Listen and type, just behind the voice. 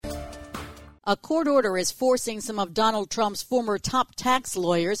A court order is forcing some of Donald Trump's former top tax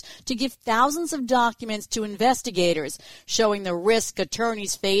lawyers to give thousands of documents to investigators, showing the risk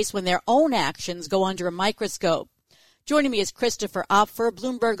attorneys face when their own actions go under a microscope. Joining me is Christopher Opfer,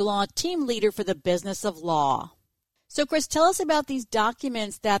 Bloomberg Law Team Leader for the Business of Law. So, Chris, tell us about these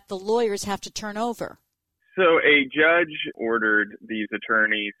documents that the lawyers have to turn over. So a judge ordered these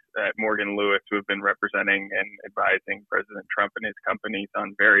attorneys at Morgan Lewis, who have been representing and advising President Trump and his companies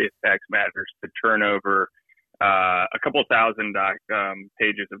on various tax matters, to turn over a couple thousand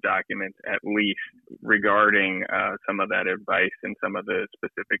pages of documents at least regarding some of that advice and some of the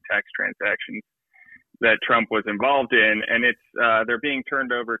specific tax transactions that Trump was involved in. And they're being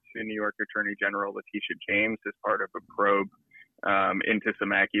turned over to New York Attorney General Letitia James as part of a probe into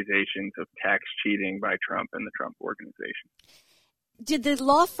some accusations of tax cheating by Trump and the Trump Organization. Did the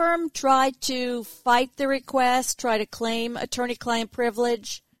law firm try to fight the request, try to claim attorney-client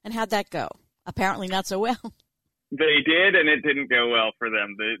privilege, and how'd that go? Apparently not so well. They did, and it didn't go well for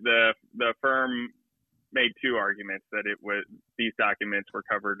them. The firm made two arguments: that these documents were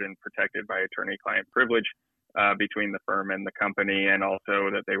covered and protected by attorney-client privilege between the firm and the company, and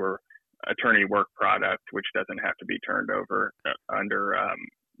also that they were attorney work product, which doesn't have to be turned over under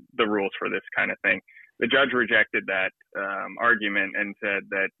the rules for this kind of thing. The judge rejected that argument and said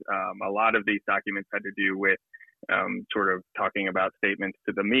that a lot of these documents had to do with sort of talking about statements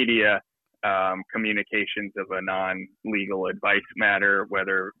to the media, communications of a non-legal advice matter,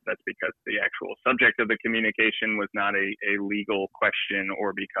 whether that's because the actual subject of the communication was not a legal question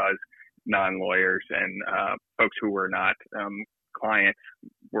or because non-lawyers and folks who were not clients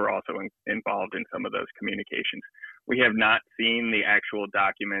were also involved in some of those communications. We have not seen the actual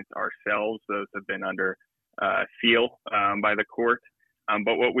documents ourselves. Those have been under seal by the court.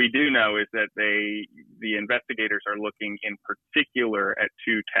 But what we do know is that the investigators are looking in particular at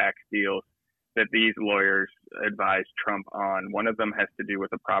two tax deals that these lawyers advised Trump on. One of them has to do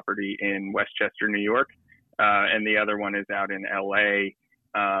with a property in Westchester, New York, and the other one is out in L.A.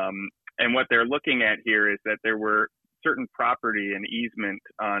 And what they're looking at here is that there were certain property and easement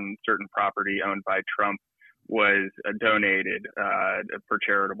on certain property owned by Trump was donated for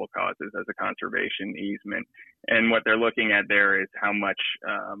charitable causes as a conservation easement. And what they're looking at there is how much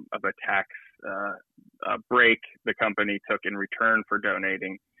of a tax break the company took in return for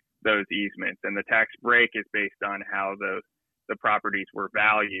donating those easements. And the tax break is based on how the properties were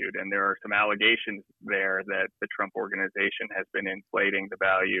valued. And there are some allegations there that the Trump Organization has been inflating the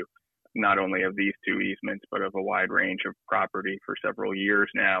value not only of these two easements, but of a wide range of property for several years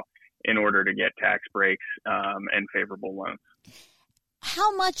now in order to get tax breaks and favorable loans.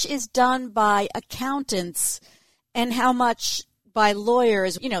 How much is done by accountants and how much by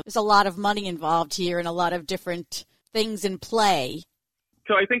lawyers? You know, there's a lot of money involved here and a lot of different things in play.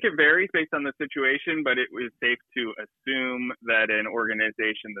 So I think it varies based on the situation, but it was safe to assume that an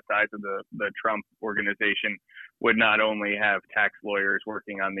organization the size of the Trump Organization would not only have tax lawyers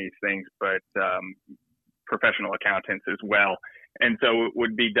working on these things, but professional accountants as well. And so it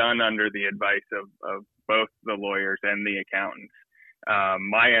would be done under the advice of both the lawyers and the accountants.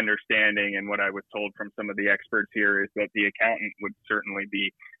 My understanding and what I was told from some of the experts here is that the accountant would certainly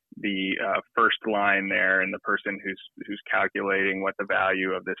be the first line there and the person who's calculating what the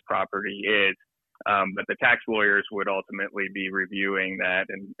value of this property is. But the tax lawyers would ultimately be reviewing that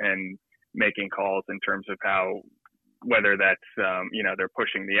and making calls in terms of whether that's, they're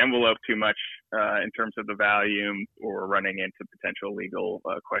pushing the envelope too much in terms of the value or running into potential legal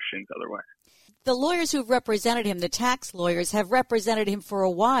questions otherwise. The lawyers who've represented him, the tax lawyers, have represented him for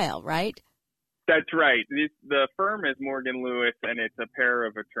a while, right? That's right. The firm is Morgan Lewis, and it's a pair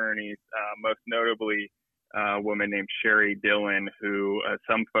of attorneys, most notably a woman named Sherry Dillon, who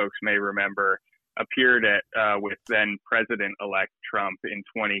some folks may remember appeared with then President-elect Trump in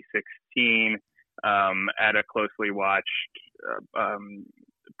 2016 at a closely watched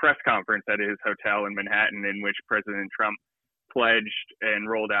press conference at his hotel in Manhattan, in which President Trump pledged and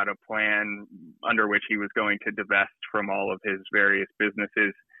rolled out a plan under which he was going to divest from all of his various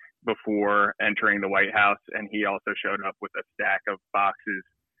businesses before entering the White House. And he also showed up with a stack of boxes,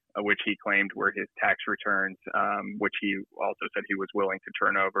 which he claimed were his tax returns, which he also said he was willing to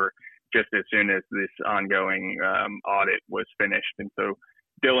turn over just as soon as this ongoing audit was finished. And so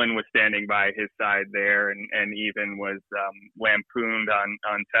Dillon was standing by his side there and even was lampooned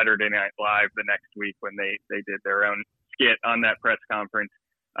on Saturday Night Live the next week when they did their own skit on that press conference.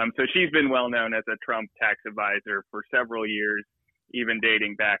 So she's been well known as a Trump tax advisor for several years, even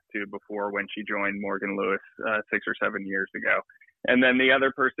dating back to before when she joined Morgan Lewis 6 or 7 years ago. And then the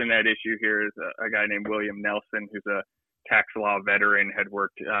other person at issue here is a guy named William Nelson, who's a tax law veteran, had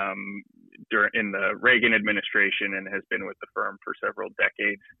worked in the Reagan administration and has been with the firm for several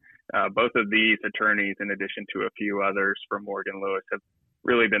decades. Both of these attorneys, in addition to a few others from Morgan Lewis, have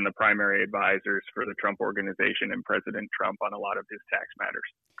really been the primary advisors for the Trump organization and President Trump on a lot of his tax matters.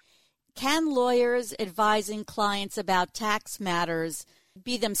 Can lawyers advising clients about tax matters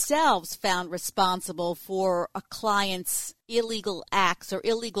be themselves found responsible for a client's illegal acts or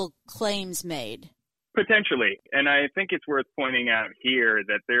illegal claims made? Potentially. And I think it's worth pointing out here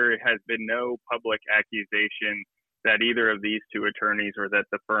that there has been no public accusation that either of these two attorneys or that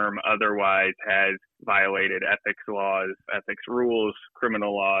the firm otherwise has violated ethics laws, ethics rules,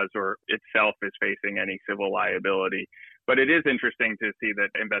 criminal laws, or itself is facing any civil liability. But it is interesting to see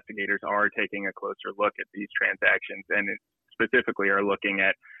that investigators are taking a closer look at these transactions and specifically are looking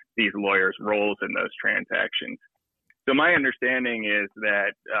at these lawyers' roles in those transactions. So my understanding is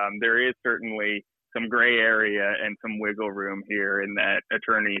that there is certainly some gray area and some wiggle room here in that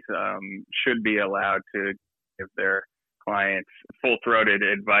attorneys should be allowed to give their clients full-throated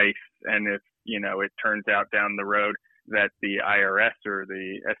advice. And if, it turns out down the road that the IRS or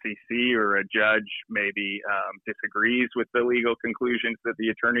the SEC or a judge maybe disagrees with the legal conclusions that the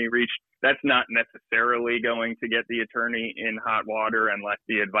attorney reached, that's not necessarily going to get the attorney in hot water unless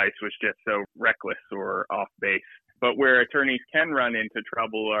the advice was just so reckless or off base. But where attorneys can run into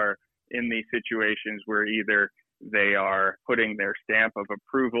trouble are in these situations where either they are putting their stamp of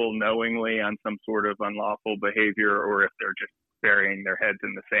approval knowingly on some sort of unlawful behavior, or if they're just burying their heads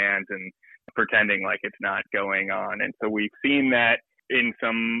in the sand and pretending like it's not going on. And so we've seen that in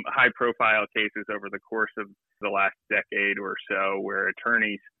some high-profile cases over the course of the last decade or so, where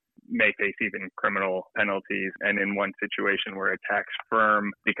attorneys may face even criminal penalties. And in one situation where a tax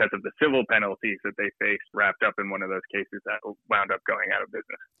firm, because of the civil penalties that they faced, wrapped up in one of those cases that wound up going out of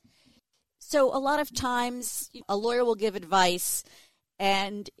business. So a lot of times a lawyer will give advice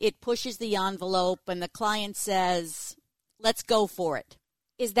and it pushes the envelope and the client says, let's go for it.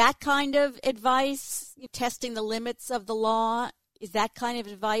 Is that kind of advice, testing the limits of the law, is that kind of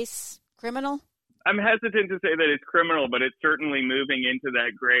advice criminal? I'm hesitant to say that it's criminal, but it's certainly moving into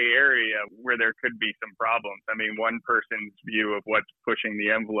that gray area where there could be some problems. I mean, one person's view of what's pushing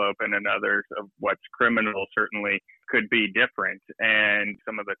the envelope and another's of what's criminal certainly could be different. And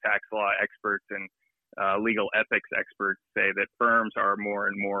some of the tax law experts and legal ethics experts say that firms are more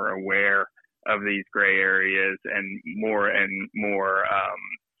and more aware of these gray areas and more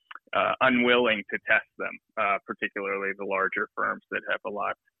unwilling to test them, particularly the larger firms that have a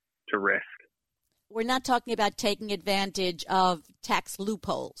lot to risk. We're not talking about taking advantage of tax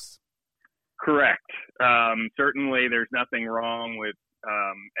loopholes. Correct. Certainly, there's nothing wrong with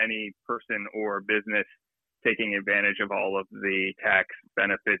any person or business taking advantage of all of the tax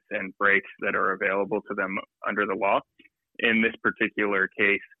benefits and breaks that are available to them under the law. In this particular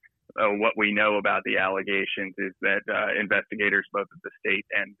case, what we know about the allegations is that investigators, both at the state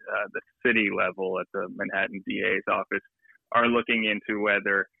and the city level at the Manhattan DA's office, are looking into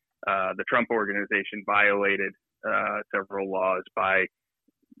whether the Trump organization violated several laws by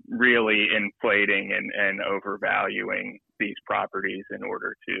really inflating and overvaluing these properties in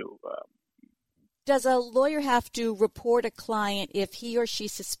order to. Does a lawyer have to report a client if he or she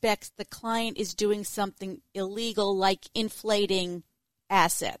suspects the client is doing something illegal, like inflating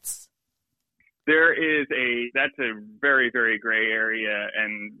assets? That's a very, very gray area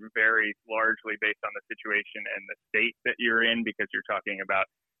and varies largely based on the situation and the state that you're in, because you're talking about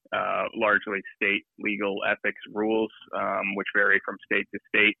largely state legal ethics rules, which vary from state to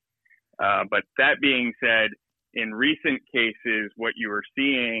state. But that being said, in recent cases, what you are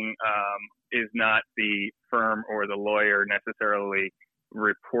seeing is not the firm or the lawyer necessarily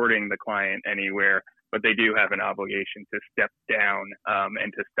reporting the client anywhere, but they do have an obligation to step down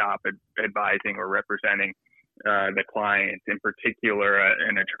and to stop advising or representing the client. In particular,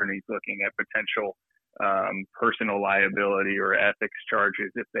 an attorney's looking at potential personal liability or ethics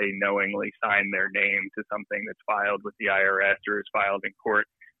charges if they knowingly sign their name to something that's filed with the IRS or is filed in court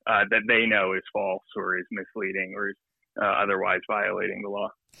that they know is false or is misleading or is otherwise violating the law.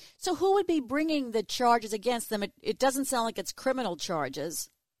 So who would be bringing the charges against them? It doesn't sound like it's criminal charges.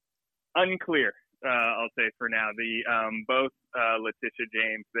 Unclear, I'll say for now. Both Letitia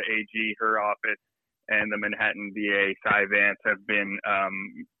James, the AG, her office, and the Manhattan DA, Cy Vance, have been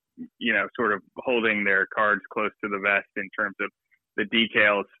sort of holding their cards close to the vest in terms of the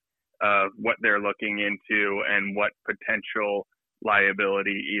details of what they're looking into and what potential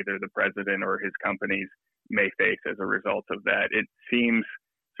liability either the president or his companies may face as a result of that. It seems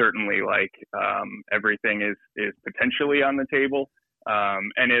certainly like everything is potentially on the table.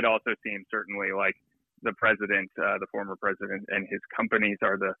 And it also seems certainly like the president, the former president, and his companies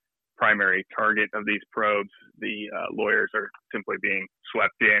are the primary target of these probes. The lawyers are simply being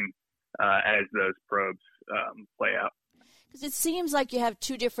swept in as those probes play out. Because it seems like you have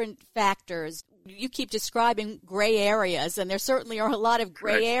two different factors. You keep describing gray areas, and there certainly are a lot of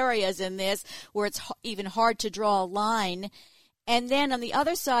gray areas in this where it's even hard to draw a line. And then on the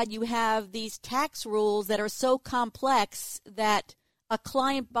other side, you have these tax rules that are so complex that a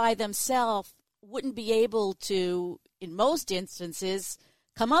client by themselves wouldn't be able to, in most instances,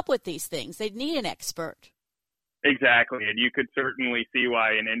 come up with these things. They'd need an expert. Exactly. And you could certainly see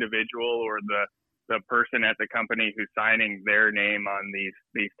why an individual or the person at the company who's signing their name on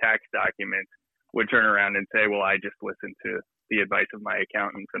these tax documents would turn around and say, well, I just listened to the advice of my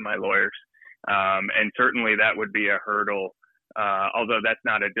accountants and my lawyers. And certainly that would be a hurdle, although that's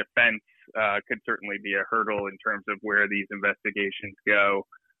not a defense, could certainly be a hurdle in terms of where these investigations go,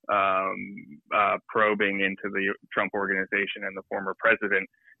 probing into the Trump organization and the former president.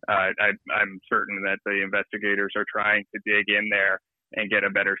 I'm certain that the investigators are trying to dig in there and get a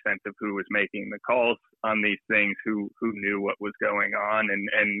better sense of who was making the calls on these things, who knew what was going on,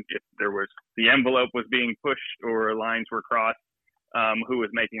 and if there was the envelope was being pushed or lines were crossed, who was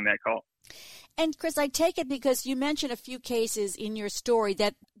making that call. And Chris, I take it because you mentioned a few cases in your story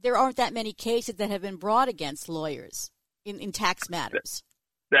that there aren't that many cases that have been brought against lawyers in tax matters.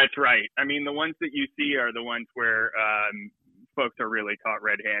 That's right. I mean, the ones that you see are the ones where folks are really caught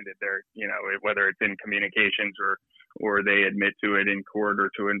red-handed. They're, whether it's in communications or they admit to it in court or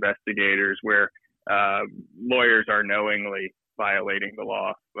to investigators, where lawyers are knowingly violating the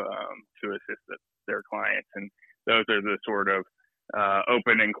law to assist their clients. And those are the sort of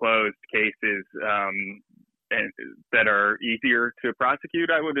open and closed cases and that are easier to prosecute,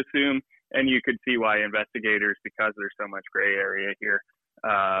 I would assume. And you could see why investigators, because there's so much gray area here,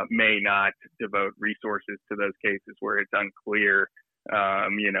 may not devote resources to those cases where it's unclear,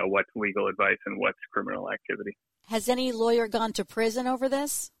 what's legal advice and what's criminal activity. Has any lawyer gone to prison over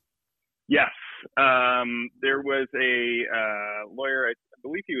this? Yes. There was a lawyer, I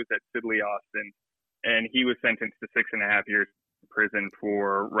believe he was at Sidley Austin, and he was sentenced to 6.5 years in prison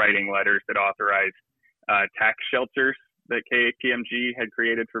for writing letters that authorized tax shelters that KPMG had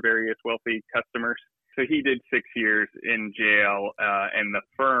created for various wealthy customers. So he did 6 years in jail, and the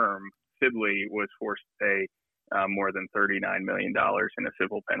firm, Sidley, was forced to pay more than $39 million in a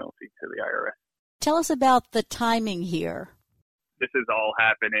civil penalty to the IRS. Tell us about the timing here. This is all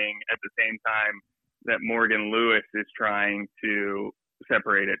happening at the same time that Morgan Lewis is trying to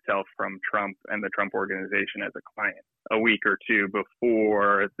separate itself from Trump and the Trump organization as a client. A week or two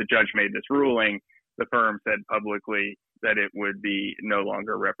before the judge made this ruling, the firm said publicly that it would be no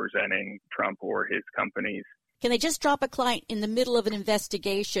longer representing Trump or his companies. Can they just drop a client in the middle of an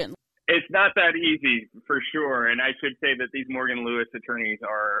investigation? It's not that easy, for sure. And I should say that these Morgan Lewis attorneys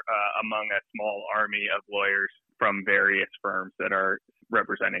are among a small army of lawyers from various firms that are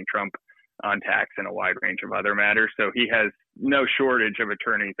representing Trump on tax and a wide range of other matters. So he has no shortage of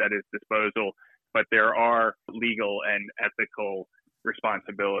attorneys at his disposal, but there are legal and ethical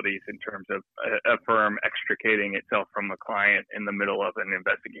responsibilities in terms of a firm extricating itself from a client in the middle of an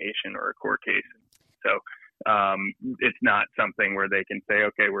investigation or a court case. So it's not something where they can say,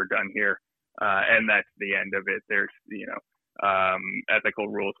 okay, we're done here, and that's the end of it. There's, ethical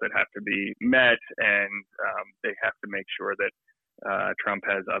rules that have to be met, and they have to make sure that Trump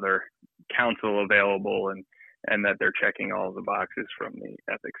has other counsel available and that they're checking all the boxes from the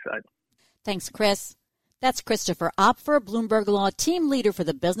ethics side. Thanks, Chris. That's Christopher Opfer, Bloomberg Law Team Leader for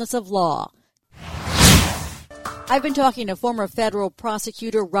the Business of Law. I've been talking to former federal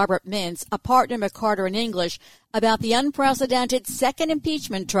prosecutor Robert Mintz, a partner at McCarter English, about the unprecedented second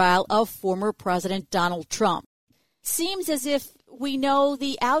impeachment trial of former President Donald Trump. Seems as if we know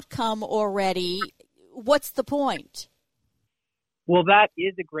the outcome already. What's the point? Well, that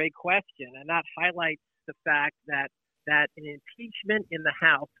is a great question, and that highlights the fact that an impeachment in the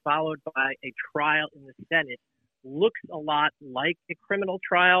House followed by a trial in the Senate looks a lot like a criminal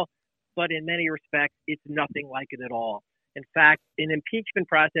trial, but in many respects, it's nothing like it at all. In fact, an impeachment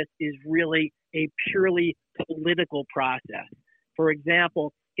process is really a purely political process. For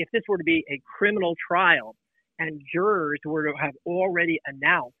example, if this were to be a criminal trial and jurors were to have already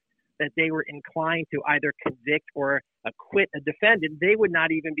announced that they were inclined to either convict or acquit a defendant, they would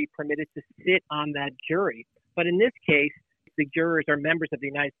not even be permitted to sit on that jury. But in this case, the jurors are members of the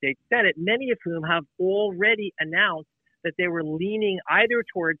United States Senate, many of whom have already announced that they were leaning either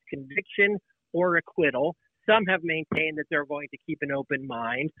towards conviction or acquittal. Some have maintained that they're going to keep an open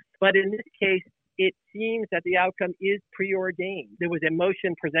mind. But in this case, it seems that the outcome is preordained. There was a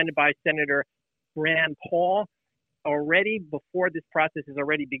motion presented by Senator Rand Paul already before this process has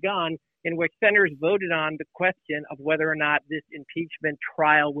already begun, in which senators voted on the question of whether or not this impeachment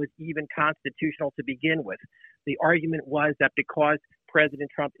trial was even constitutional to begin with. The argument was that because President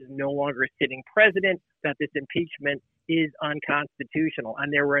Trump is no longer a sitting president, that this impeachment is unconstitutional.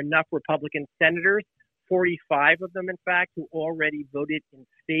 And there were enough Republican senators, 45 of them, in fact, who already voted in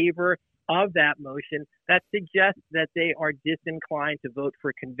favor of that motion that suggests that they are disinclined to vote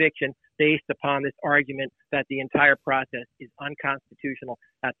for conviction based upon this argument that the entire process is unconstitutional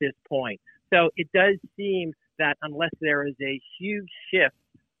at this point. So it does seem that unless there is a huge shift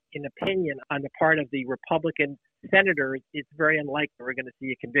in opinion on the part of the Republican senators, it's very unlikely we're going to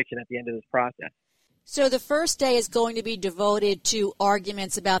see a conviction at the end of this process. So the first day is going to be devoted to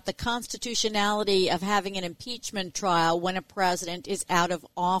arguments about the constitutionality of having an impeachment trial when a president is out of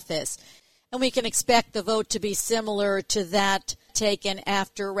office. And we can expect the vote to be similar to that taken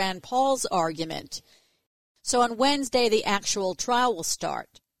after Rand Paul's argument. So on Wednesday, the actual trial will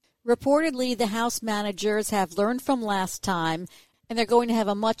start. Reportedly, the House managers have learned from last time, and they're going to have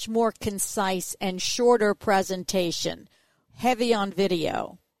a much more concise and shorter presentation, heavy on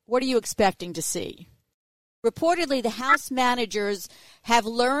video. What are you expecting to see? Reportedly, the House managers have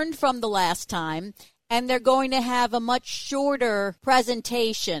learned from the last time, and they're going to have a much shorter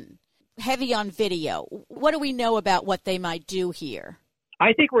presentation, heavy on video. What do we know about what they might do here?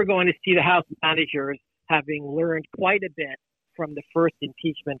 I think we're going to see the House managers having learned quite a bit from the first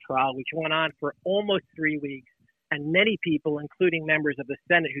impeachment trial, which went on for almost 3 weeks. And many people, including members of the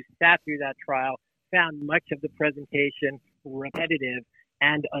Senate who sat through that trial, found much of the presentation repetitive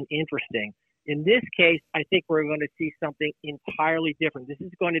and uninteresting. In this case, I think we're going to see something entirely different. This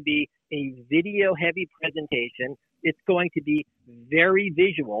is going to be a video-heavy presentation. It's going to be very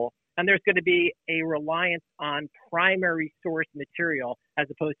visual, and there's going to be a reliance on primary source material as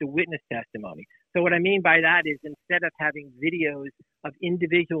opposed to witness testimony. So what I mean by that is instead of having videos of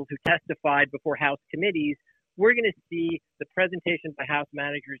individuals who testified before House committees, we're going to see the presentation by House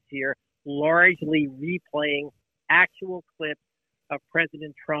managers here largely replaying actual clips of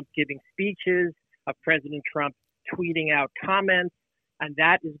President Trump giving speeches, of President Trump tweeting out comments, and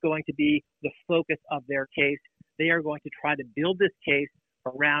that is going to be the focus of their case. They are going to try to build this case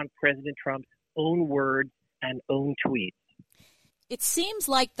around President Trump's own words and own tweets. It seems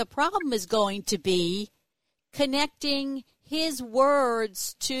like the problem is going to be connecting his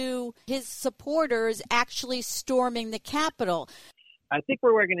words to his supporters actually storming the Capitol. I think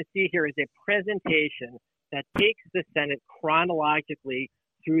what we're going to see here is a presentation that takes the Senate chronologically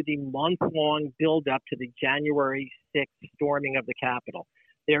through the month-long build-up to the January 6th storming of the Capitol.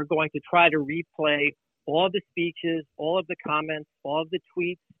 They're going to try to replay all of the speeches, all of the comments, all of the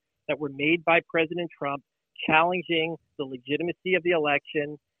tweets that were made by President Trump, challenging the legitimacy of the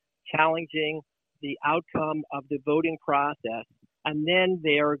election, challenging the outcome of the voting process, and then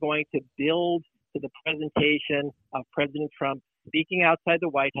they are going to build to the presentation of President Trump speaking outside the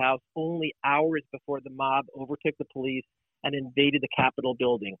White House only hours before the mob overtook the police and invaded the Capitol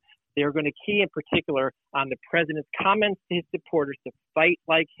building. They're going to key in particular on the president's comments to his supporters to fight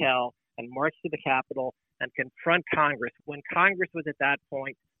like hell and march to the Capitol and confront Congress when Congress was at that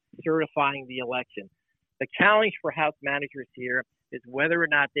point certifying the election. The challenge for House managers here is whether or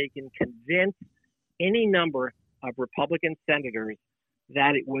not they can convince any number of Republican senators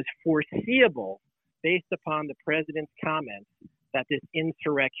that it was foreseeable based upon the president's comments that this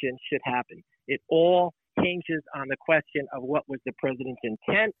insurrection should happen. It all hinges on the question of what was the president's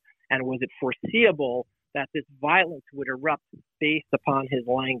intent and was it foreseeable that this violence would erupt based upon his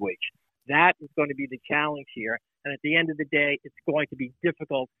language. That is going to be the challenge here. And at the end of the day, it's going to be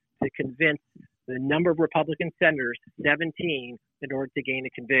difficult to convince the number of Republican senators, 17, in order to gain a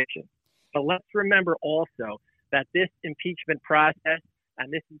conviction. But let's remember also that this impeachment process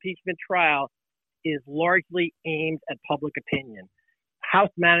and this impeachment trial is largely aimed at public opinion. House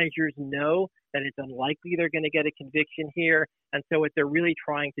managers know that it's unlikely they're going to get a conviction here. And so what they're really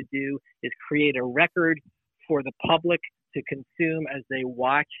trying to do is create a record for the public to consume as they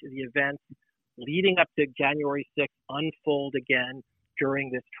watch the events leading up to January 6th unfold again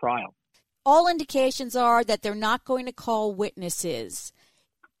during this trial. All indications are that they're not going to call witnesses.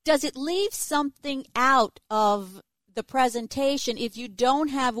 Does it leave something out of the presentation if you don't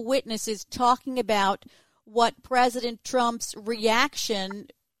have witnesses talking about what President Trump's reaction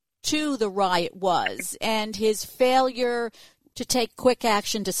to the riot was and his failure to take quick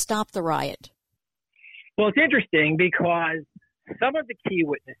action to stop the riot? Well, it's interesting because some of the key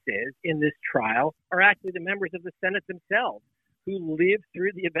witnesses in this trial are actually the members of the Senate themselves who lived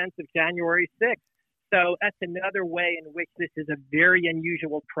through the events of January 6th. So that's another way in which this is a very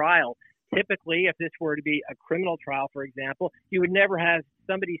unusual trial. Typically, if this were to be a criminal trial, for example, you would never have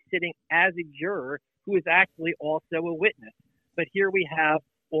somebody sitting as a juror who is actually also a witness. But here we have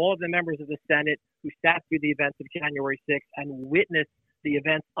all of the members of the Senate who sat through the events of January 6th and witnessed the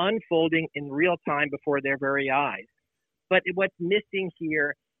events unfolding in real time before their very eyes. But what's missing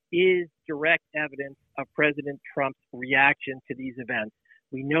here is direct evidence of President Trump's reaction to these events.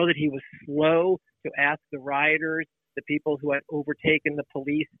 We know that he was slow to ask the rioters, the people who had overtaken the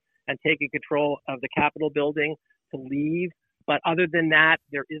police and taken control of the Capitol building, to leave. But other than that,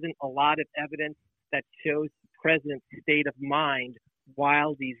 there isn't a lot of evidence that shows the president's state of mind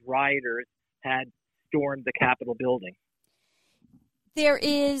while these rioters had stormed the Capitol building. There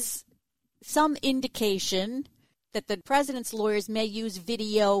is some indication that the president's lawyers may use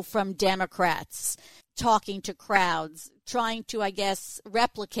video from Democrats talking to crowds, trying to, I guess,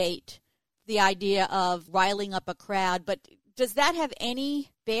 replicate the idea of riling up a crowd. But does that have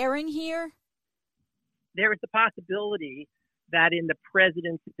any bearing here? There is the possibility that in the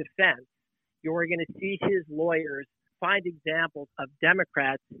president's defense, you're going to see his lawyers find examples of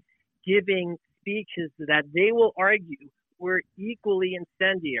Democrats giving speeches that they will argue were equally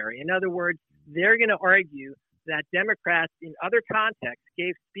incendiary. In other words, they're going to argue that Democrats in other contexts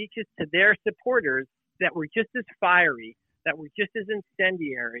gave speeches to their supporters that were just as fiery, that were just as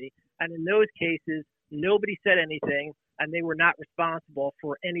incendiary, and in those cases, nobody said anything, and they were not responsible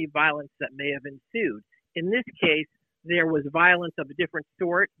for any violence that may have ensued. In this case, there was violence of a different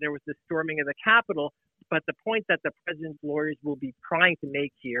sort. There was the storming of the Capitol, but the point that the president's lawyers will be trying to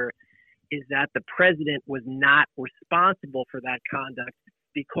make here is that the president was not responsible for that conduct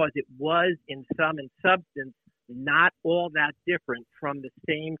because it was, in sum and substance, not all that different from the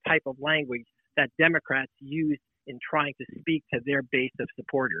same type of language that Democrats used in trying to speak to their base of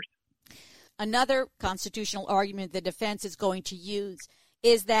supporters. Another constitutional argument the defense is going to use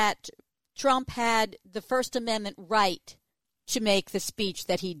is that Trump had the First Amendment right to make the speech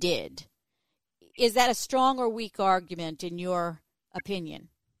that he did. Is that a strong or weak argument in your opinion?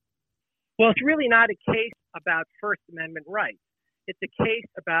 Well, it's really not a case about First Amendment rights. It's a case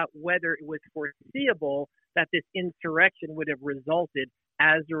about whether it was foreseeable that this insurrection would have resulted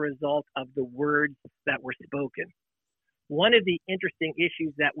as a result of the words that were spoken. One of the interesting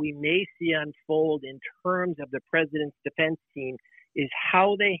issues that we may see unfold in terms of the president's defense team is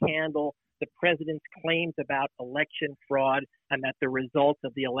how they handle the president's claims about election fraud and that the results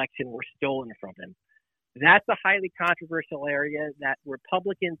of the election were stolen from him. That's a highly controversial area that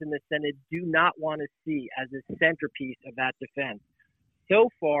Republicans in the Senate do not want to see as a centerpiece of that defense. So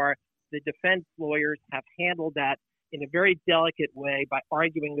far, the defense lawyers have handled that in a very delicate way by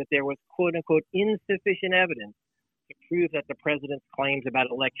arguing that there was, quote unquote, insufficient evidence to prove that the president's claims about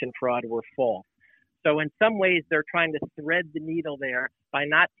election fraud were false. So in some ways, they're trying to thread the needle there by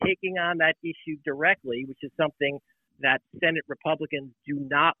not taking on that issue directly, which is something that Senate Republicans do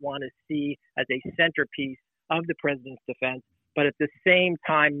not want to see as a centerpiece of the president's defense, but at the same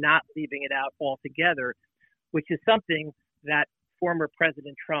time not leaving it out altogether, which is something that former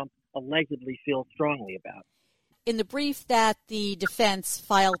President Trump allegedly feels strongly about. In the brief that the defense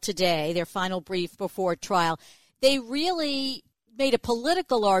filed today, their final brief before trial, they really made a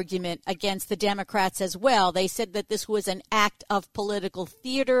political argument against the Democrats as well. They said that this was an act of political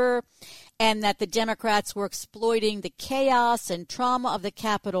theater and that the Democrats were exploiting the chaos and trauma of the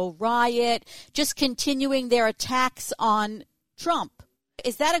Capitol riot, just continuing their attacks on Trump.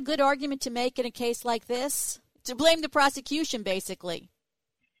 Is that a good argument to make in a case like this? To blame the prosecution, basically.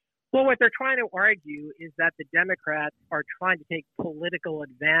 Well, what they're trying to argue is that the Democrats are trying to take political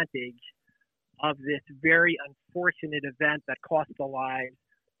advantage of this very unfortunate event that cost the lives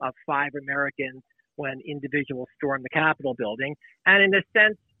of 5 Americans when individuals stormed the Capitol building. And in a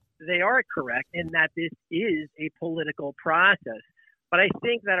sense, they are correct in that this is a political process. But I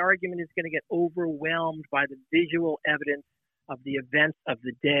think that argument is going to get overwhelmed by the visual evidence of the events of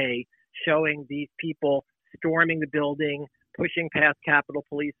the day, showing these people storming the building, pushing past Capitol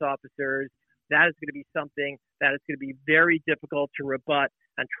police officers. That is going to be something that is going to be very difficult to rebut,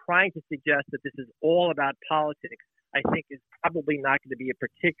 and trying to suggest that this is all about politics, I think, is probably not going to be a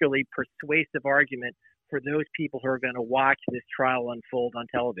particularly persuasive argument for those people who are going to watch this trial unfold on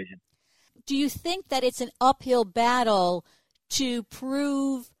television. Do you think that it's an uphill battle to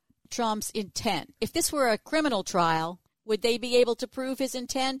prove Trump's intent? If this were a criminal trial, would they be able to prove his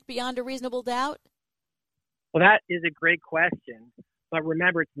intent beyond a reasonable doubt? Well, that is a great question. But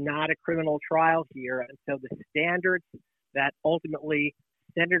remember, it's not a criminal trial here. And so the standards that ultimately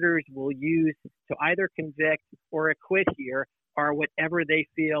senators will use to either convict or acquit here are whatever they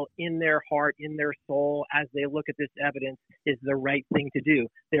feel in their heart, in their soul, as they look at this evidence is the right thing to do.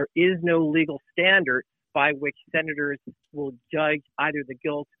 There is no legal standard by which senators will judge either the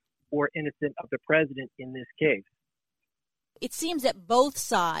guilt or innocence of the president in this case. It seems that both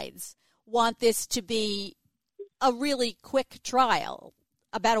sides want this to be a really quick trial,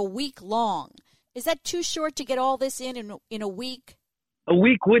 about a week long. Is that too short to get all this in a week? A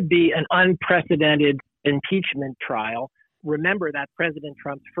week would be an unprecedented impeachment trial. Remember that President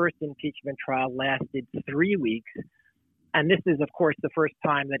Trump's first impeachment trial lasted 3 weeks. And this is, of course, the first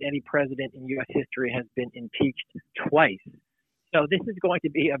time that any president in U.S. history has been impeached twice. So this is going to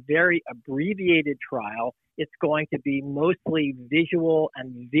be a very abbreviated trial. It's going to be mostly visual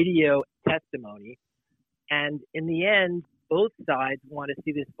and video testimony. And in the end, both sides want to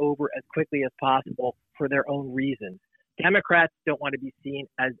see this over as quickly as possible for their own reasons. Democrats don't want to be seen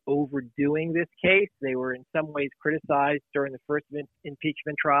as overdoing this case. They were in some ways criticized during the first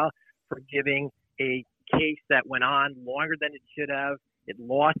impeachment trial for giving a case that went on longer than it should have. It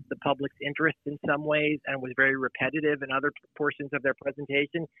lost the public's interest in some ways and was very repetitive in other portions of their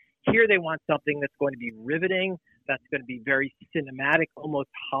presentation. Here they want something that's going to be riveting, that's going to be very cinematic, almost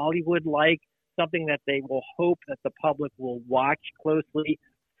Hollywood-like, something that they will hope that the public will watch closely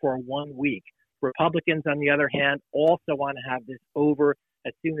for 1 week. Republicans, on the other hand, also want to have this over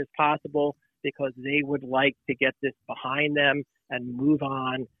as soon as possible because they would like to get this behind them and move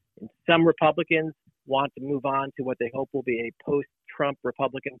on. And some Republicans want to move on to what they hope will be a post-Trump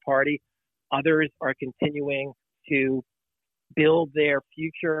Republican Party. Others are continuing to build their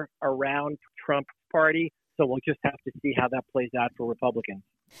future around Trump's party. So we'll just have to see how that plays out for Republicans.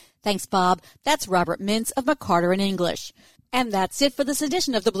 Thanks, Bob. That's Robert Mintz of McCarter English. And that's it for this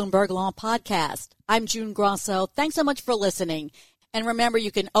edition of the Bloomberg Law Podcast. I'm June Grasso. Thanks so much for listening. And remember,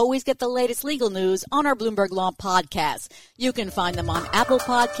 you can always get the latest legal news on our Bloomberg Law Podcasts. You can find them on Apple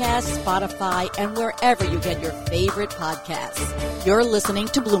Podcasts, Spotify, and wherever you get your favorite podcasts. You're listening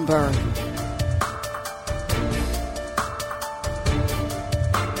to Bloomberg.